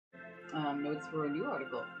notes for a new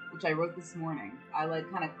article, which I wrote this morning. I like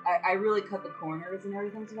I really cut the corners and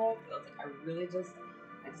everything today. I was like,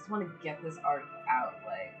 I just want to get this article out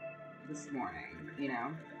like this morning. You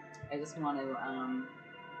know, I just want to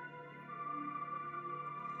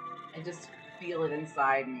I just feel it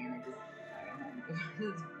inside me, and I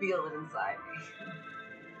just feel it inside me.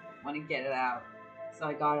 Want to get it out, so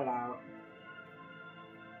I got it out,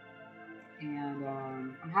 and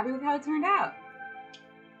I'm happy with how it turned out.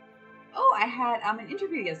 Oh, I had an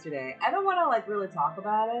interview yesterday. I don't want to like really talk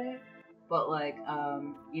about it, but like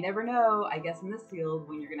you never know. I guess in this field,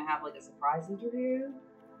 when you're gonna have like a surprise interview,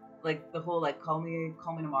 like the whole like call me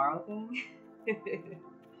tomorrow thing.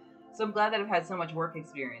 So I'm glad that I've had so much work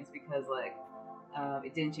experience, because like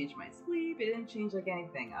it didn't change my sleep. It didn't change like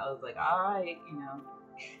anything. I was like, all right, you know,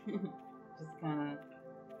 just kind of.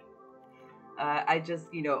 I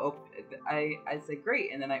just, you know, I said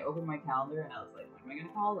great, and then I opened my calendar and I was like, when am I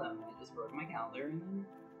gonna call them? And I just wrote in my calendar, and then,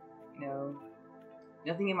 you know,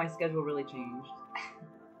 nothing in my schedule really changed.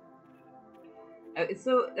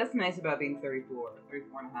 So that's nice about being 34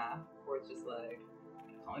 and a half, where it's just like,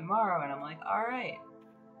 call me tomorrow, and I'm like, all right,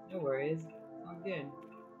 no worries, sounds good.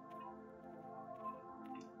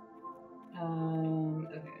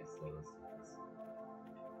 Okay, so let's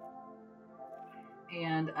see.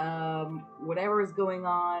 And whatever is going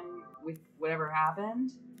on with whatever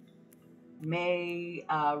happened may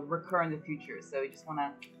recur in the future. So you just want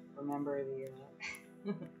to remember the.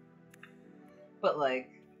 But like,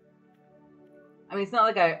 I mean, it's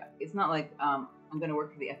not like I'm gonna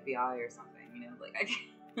work for the FBI or something, you know. Like I,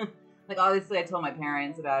 like obviously I told my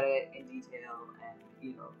parents about it in detail, and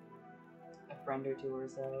you know, a friend or two or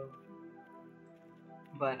so.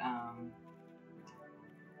 But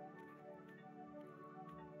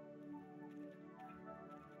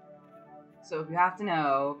so if you have to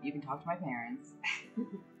know, you can talk to my parents.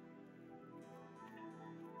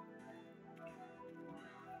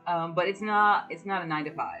 But it's not a 9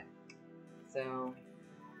 to 5. So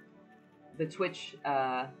the Twitch,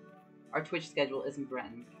 our Twitch schedule isn't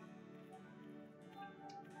threatened.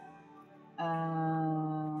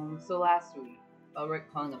 So last week,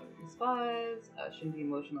 Rick calling up the spies. Shouldn't be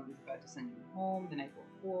emotional. He's about to send you home the night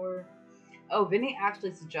before. Oh, Vinny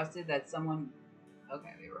actually suggested that someone.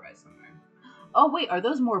 Okay, they were right somewhere. Oh wait, are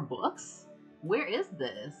those more books? Where is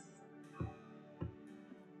this?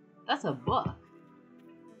 That's a book.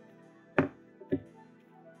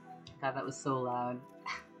 God, that was so loud.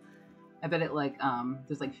 I bet it like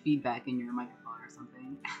there's like feedback in your microphone or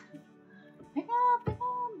something. Pick up.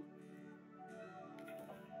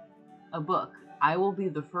 A book. I will be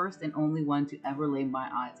the first and only one to ever lay my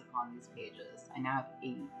eyes upon these pages. I now have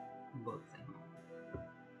 8 books at home.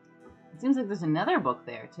 It seems like there's another book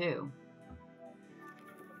there too.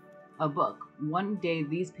 A book. One day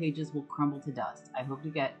these pages will crumble to dust. I hope to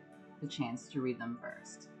get the chance to read them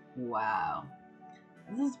first. Wow.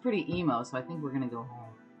 This is pretty emo, so I think we're gonna go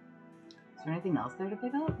home. Is there anything else there to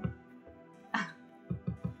pick up?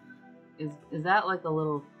 Is that like a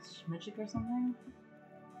little schmitchik or something?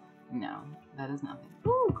 No, that is nothing.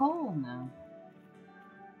 Ooh, coal! No.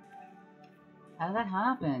 How did that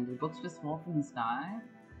happen? Did books just fall from the sky?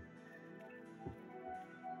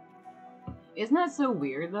 Isn't that so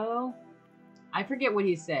weird, though? I forget what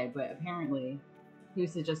he said, but apparently he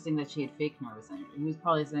was suggesting that she had fake nervous energy. He was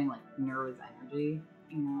probably saying, like, nervous energy,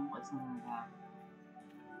 you know, like something like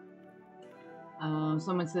that.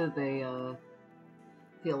 Someone said that they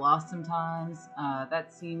feel lost sometimes.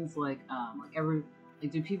 That seems like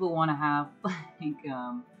do people want to have like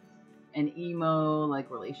an emo like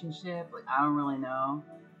relationship? Like I don't really know.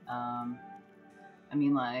 I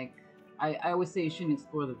mean, like I always say you shouldn't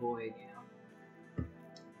explore the void, you know.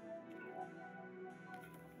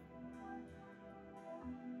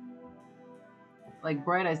 Like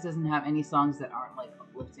Bright Eyes doesn't have any songs that aren't like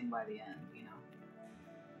uplifting by the end, you know.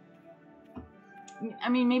 I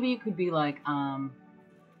mean, maybe it could be like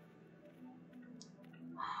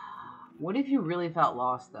what if you really felt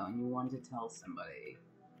lost though and you wanted to tell somebody?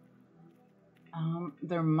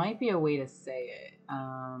 There might be a way to say it.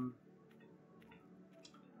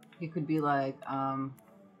 It could be like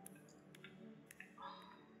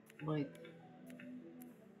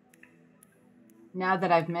now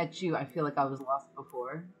that I've met you, I feel like I was lost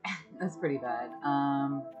before. That's pretty bad.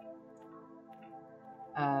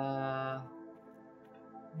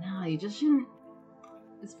 No, you just shouldn't.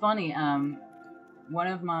 It's funny. One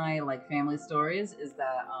of my like family stories is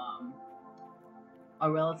that a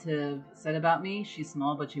relative said about me, she's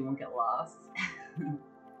small but she won't get lost.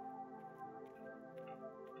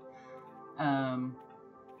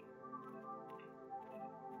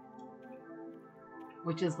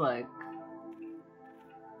 Which is like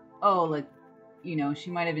oh, like, you know, she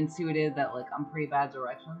might have intuited that, like, I'm pretty bad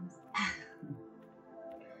directions.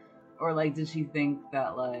 Or, like, did she think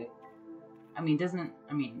that, like, did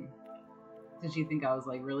she think I was,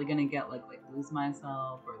 like, really gonna get, like lose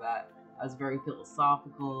myself, or that I was very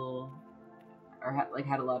philosophical, or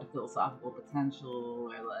had a lot of philosophical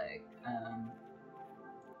potential, or, like,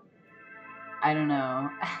 I don't know.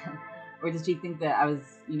 Or did she think that I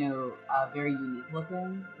was, you know, very unique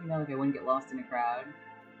looking? You know, like I wouldn't get lost in a crowd.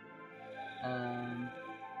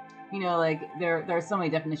 You know, like there are so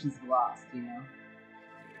many definitions of lost, you know.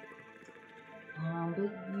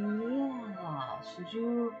 But yeah,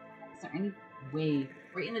 is there any way,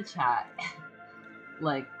 right in the chat,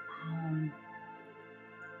 like,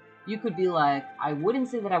 you could be like, I wouldn't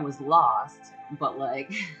say that I was lost, but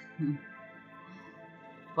like,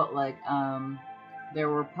 but like, there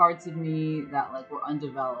were parts of me that like were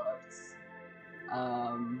undeveloped.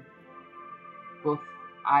 Both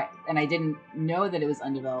I didn't know that it was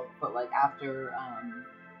undeveloped, but like after,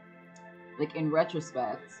 like in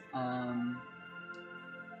retrospect,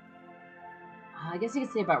 I guess you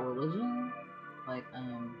could say about religion, like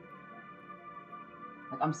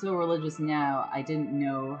I'm so religious now. I didn't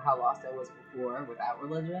know how lost I was before without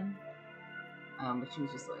religion. But she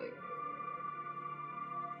was just like,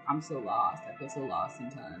 I'm so lost. I feel so lost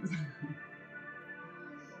sometimes.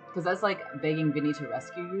 Because that's like begging Vinny to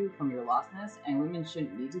rescue you from your lostness, and women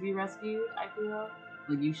shouldn't need to be rescued, I feel.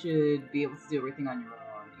 Like, you should be able to do everything on your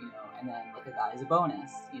own, you know, and then, like, a guy is a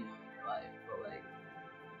bonus, you know, in your life. But, like,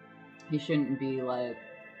 he shouldn't be, like,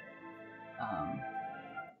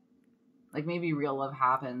 maybe real love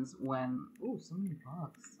happens when, ooh, so many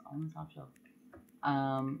books on the top shelf.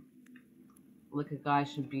 Like, a guy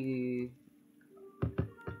should be,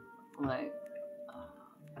 like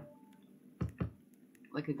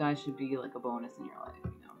a guy should be, like, a bonus in your life,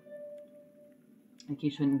 you know? Like, he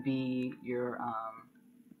shouldn't be your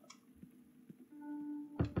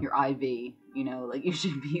IV, you know? Like, you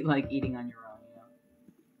should be, like, eating on your own, you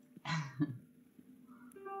know?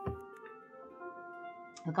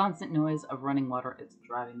 The constant noise of running water is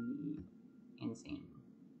driving me insane.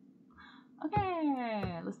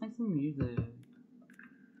 Okay, let's make some music.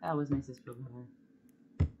 That always makes us feel better.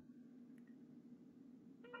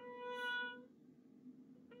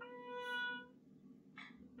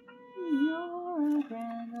 You're a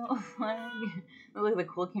grand old flag. Look, the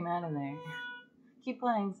cool came out of there. Keep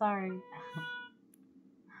playing, sorry.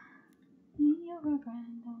 You're a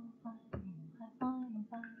grand old flag. I find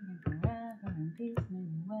forever in peace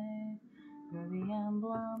and way. You're the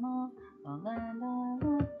emblem of the land I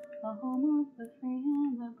love, the home of the free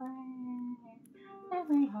and the brave.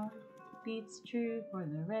 Every heart beats true for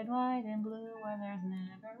the red, white, and blue, where there's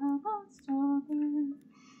never a lost or blue.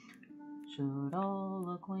 Should all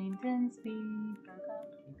acquaintance be forgot,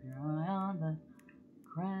 keep your eye on the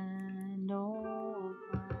grand old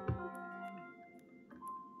flag.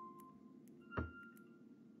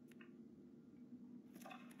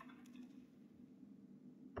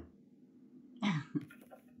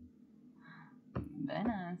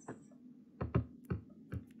 Venice.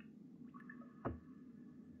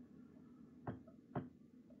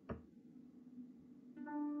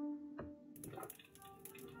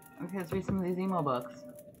 Okay, let's read some of these emo books.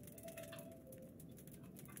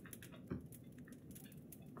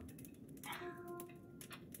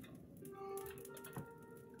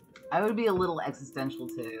 I would be a little existential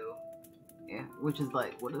too. Yeah, which is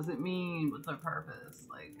like, what does it mean? What's our purpose?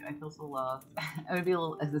 Like, I feel so lost. I would be a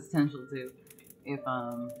little existential too if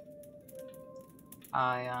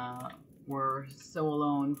I were so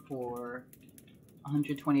alone for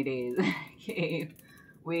 120 days in a cave,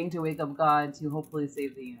 waiting to wake up God to hopefully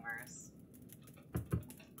save the universe.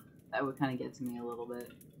 That would kind of get to me a little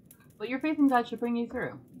bit. But your faith in God should bring you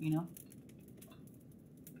through, you know?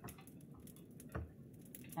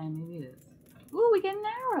 And maybe it is. Ooh, we get an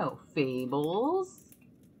arrow. Fables.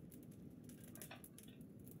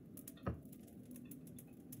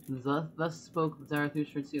 Thus spoke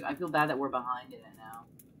Zarathustra too. I feel bad that we're behind in it now.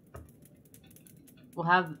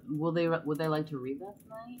 Would they like to read that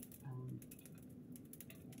tonight?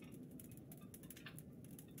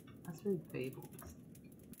 Let's read Fables.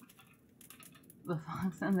 The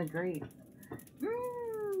Fox and the Grapes.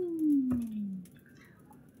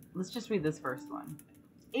 Let's just read this first one.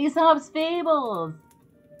 Aesop's Fables!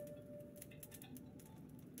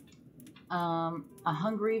 A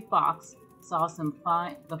hungry fox saw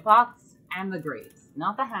the fox and the grapes.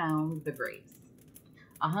 Not the hound, the grapes.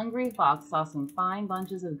 A hungry fox saw some fine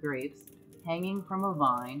bunches of grapes hanging from a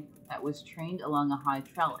vine that was trained along a high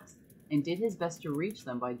trellis, and did his best to reach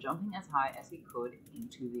them by jumping as high as he could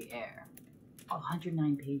into the air.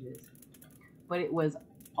 109 pages. But it was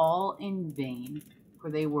all in vain, for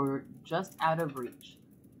they were just out of reach.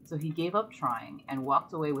 So he gave up trying and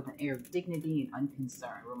walked away with an air of dignity and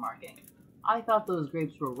unconcern, remarking, "I thought those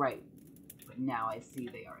grapes were ripe, but now I see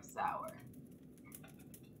they are sour."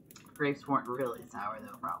 Grapes weren't really sour,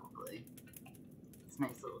 though, probably. It's a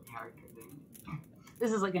nice little character thing.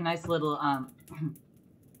 This is like a nice little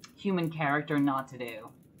human character not to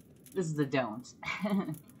do. This is a don't.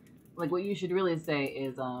 Like, what you should really say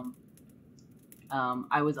is, I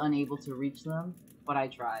was unable to reach them, but I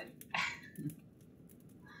tried.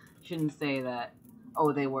 Shouldn't say that,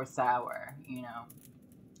 oh, they were sour, you know,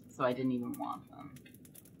 so I didn't even want them.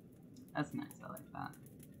 That's nice, I like that.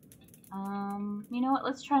 You know what,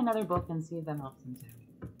 let's try another book and see if that helps them too.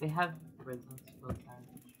 They have the results book.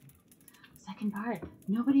 Second part.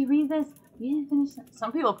 Nobody read this. We didn't finish it.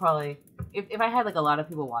 Some people probably, if I had like a lot of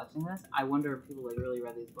people watching this, I wonder if people like really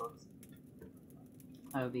read these books.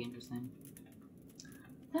 That would be interesting.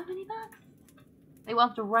 So many books. They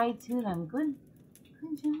walked right to them. Good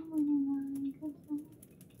job, everyone. Good job.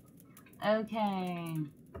 Okay.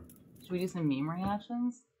 Should we do some meme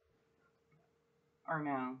reactions? Or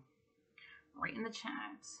no? Right in the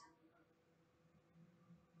chat.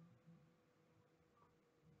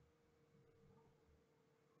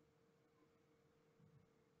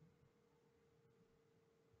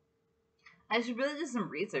 I should really do some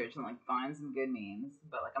research and like find some good memes,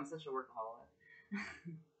 but like I'm such a workaholic.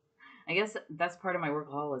 I guess that's part of my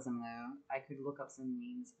workaholism though. I could look up some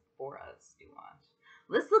memes for us to watch.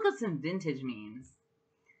 Let's look up some vintage memes.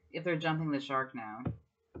 If they're jumping the shark now.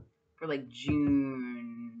 For like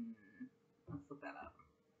June. Let's look that up.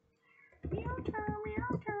 Meow term,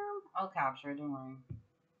 meow term. I'll capture it, don't worry.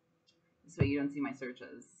 This way you don't see my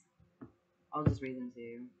searches. I'll just read them to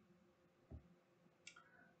you.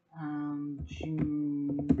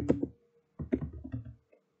 June.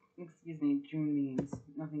 Excuse me, June memes.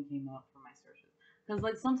 Nothing came up for my searches. Because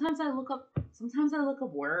like sometimes I look up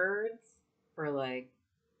words for like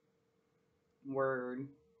word.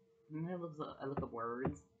 And I look up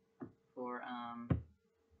words for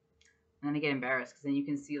and then I get embarrassed because then you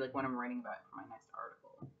can see like what I'm writing about for my next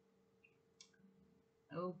article.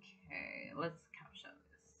 Okay, let's capture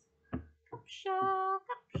this.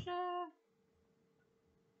 Capture.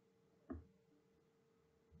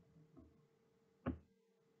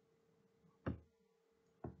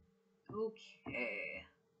 Okay.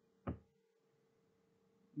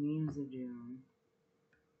 Memes of June.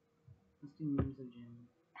 Let's do memes of June.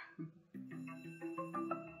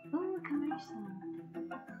 Ooh, commercial. I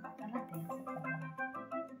like dancing.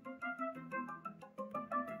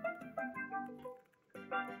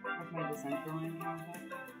 That's my Decentraland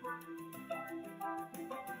contact.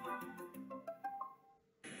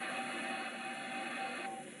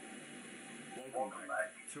 Welcome back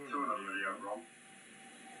to another video, Rob.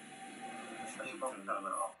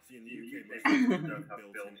 See, in the UK, most people don't have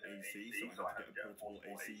built-in AC, so I have to get a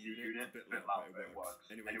portable AC unit. It's a bit loud, but it works.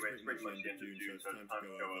 Anyway, it's pretty much the end of June, so it's time to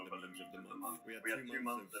go over the memes of the month. We had 2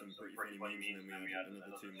 months of some pretty funny memes, and then we had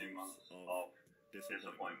another 2 months of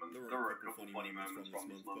disappointment. There were a couple funny moments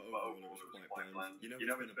from this month, but overall it was quite bland. You know,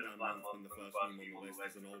 it's been a bland month when the first meme on the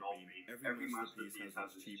list is an old meme. Every masterpiece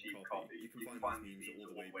has its cheap copy. You can find these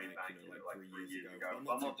memes all the way back, you know, like 3 years ago.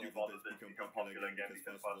 But I'm not too bothered that it's become popular again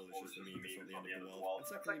because first of all, it's just a meme, it's not the end of the world.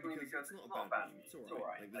 And secondly, because it's not a bad meme, it's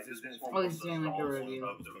alright. Like, there's this one he's doing like a review.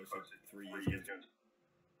 that was posted 3 years ago.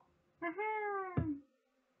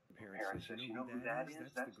 Parents says, you know who that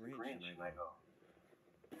is? That's the Grinch. And I go,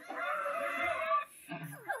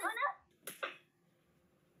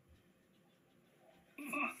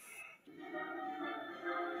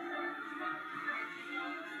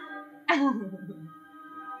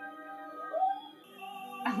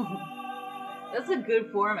 That's a good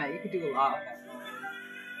format. You could do a lot with that.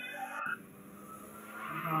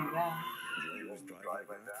 Oh, yeah. you almost drive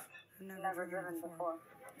like that? Never driven before.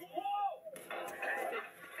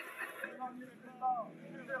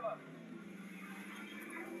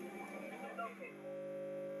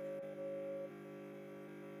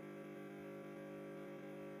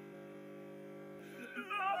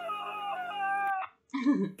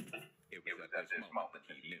 It was at this moment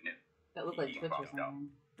that he knew. That looked like Twitch or something.